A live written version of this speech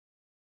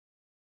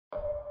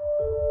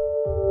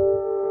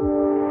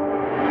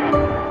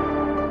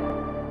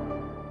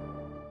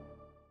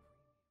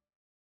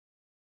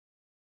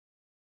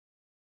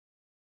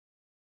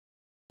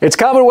It's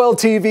CommonWell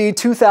TV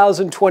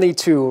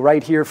 2022,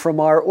 right here from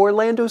our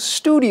Orlando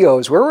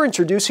studios, where we're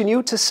introducing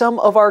you to some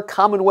of our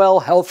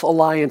CommonWell Health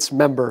Alliance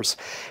members.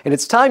 And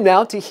it's time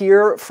now to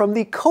hear from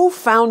the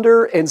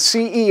co-founder and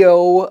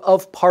CEO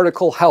of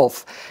Particle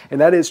Health,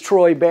 and that is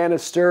Troy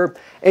Bannister.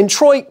 And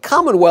Troy,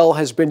 CommonWell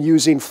has been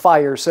using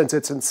FHIR since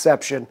its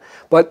inception,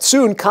 but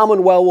soon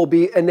CommonWell will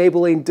be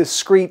enabling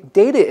discrete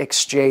data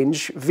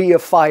exchange via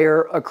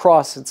FHIR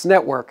across its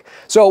network.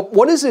 So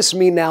what does this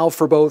mean now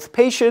for both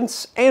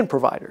patients and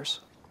providers?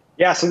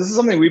 Yeah, so this is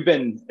something we've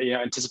been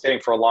anticipating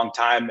for a long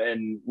time,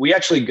 and we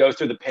actually go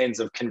through the pains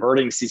of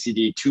converting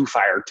CCD to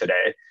FHIR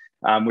today,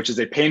 which is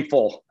a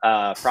painful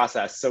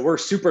process. So we're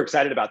super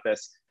excited about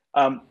this.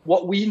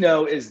 What we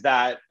know is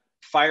that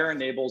FHIR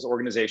enables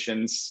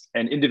organizations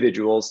and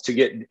individuals to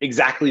get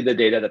exactly the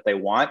data that they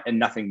want and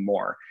nothing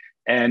more.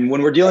 And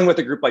when we're dealing with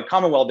a group like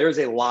CommonWell, there's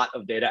a lot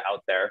of data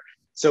out there.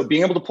 So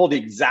being able to pull the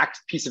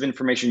exact piece of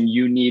information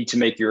you need to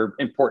make your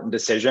important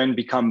decision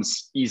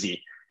becomes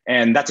easy.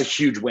 And that's a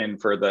huge win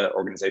for the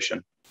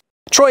organization.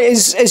 Troy,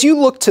 as you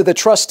look to the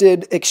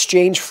trusted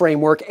exchange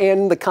framework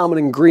and the common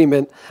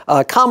agreement,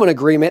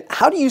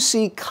 how do you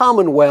see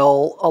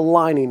CommonWell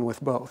aligning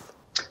with both?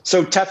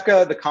 So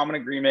TEFCA, the common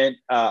agreement,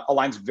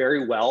 aligns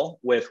very well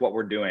with what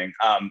we're doing.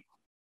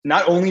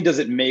 Not only does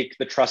it make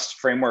the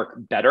trust framework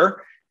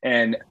better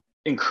and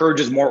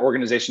encourages more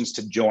organizations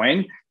to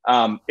join,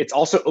 it's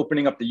also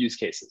opening up the use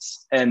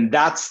cases. And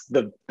that's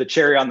the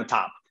cherry on the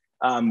top.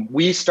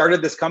 We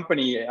started this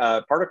company,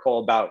 Particle,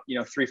 about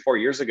 3-4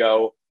 years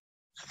ago,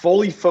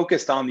 fully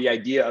focused on the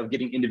idea of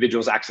getting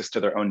individuals access to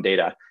their own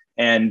data.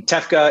 And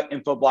TEFCA,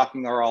 info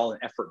blocking are all an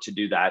effort to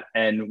do that.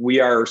 And we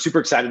are super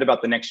excited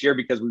about the next year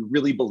because we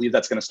really believe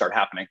that's going to start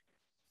happening.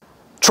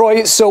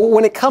 Troy, so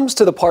when it comes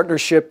to the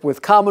partnership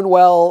with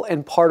CommonWell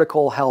and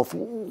Particle Health,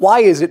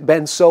 why has it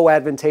been so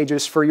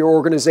advantageous for your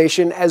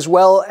organization as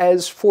well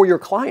as for your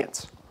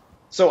clients?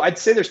 So I'd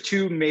say there's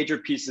two major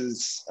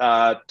pieces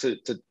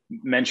to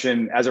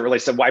mention as it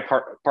relates to why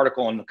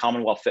Particle and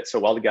CommonWell fit so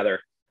well together.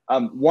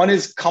 One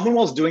is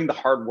CommonWell's doing the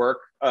hard work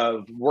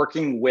of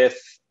working with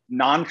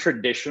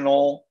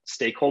non-traditional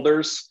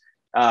stakeholders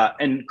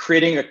and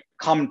creating a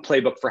common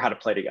playbook for how to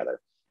play together.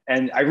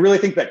 And I really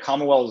think that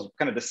CommonWell is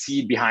kind of the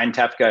seed behind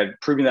TEFCA,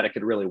 proving that it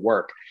could really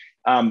work.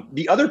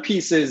 The other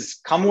piece is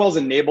CommonWell's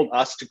enabled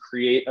us to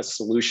create a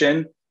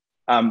solution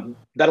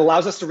that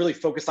allows us to really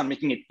focus on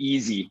making it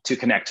easy to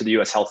connect to the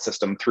US health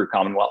system through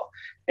CommonWell.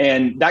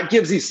 And that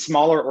gives these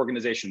smaller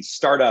organizations,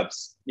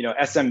 startups,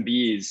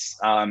 SMBs,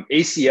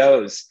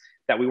 ACOs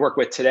that we work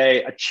with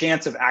today, a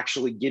chance of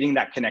actually getting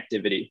that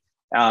connectivity.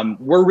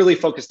 We're really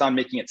focused on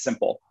making it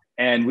simple,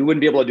 and we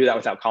wouldn't be able to do that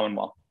without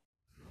CommonWell.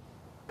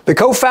 The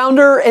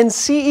co-founder and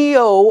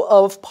CEO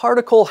of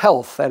Particle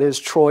Health, that is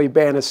Troy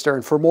Bannister.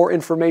 And for more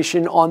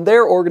information on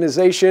their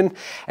organization,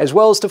 as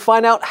well as to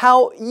find out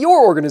how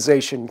your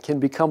organization can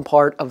become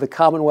part of the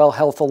CommonWell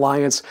Health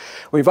Alliance,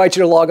 we invite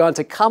you to log on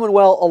to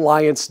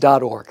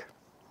CommonWellAlliance.org.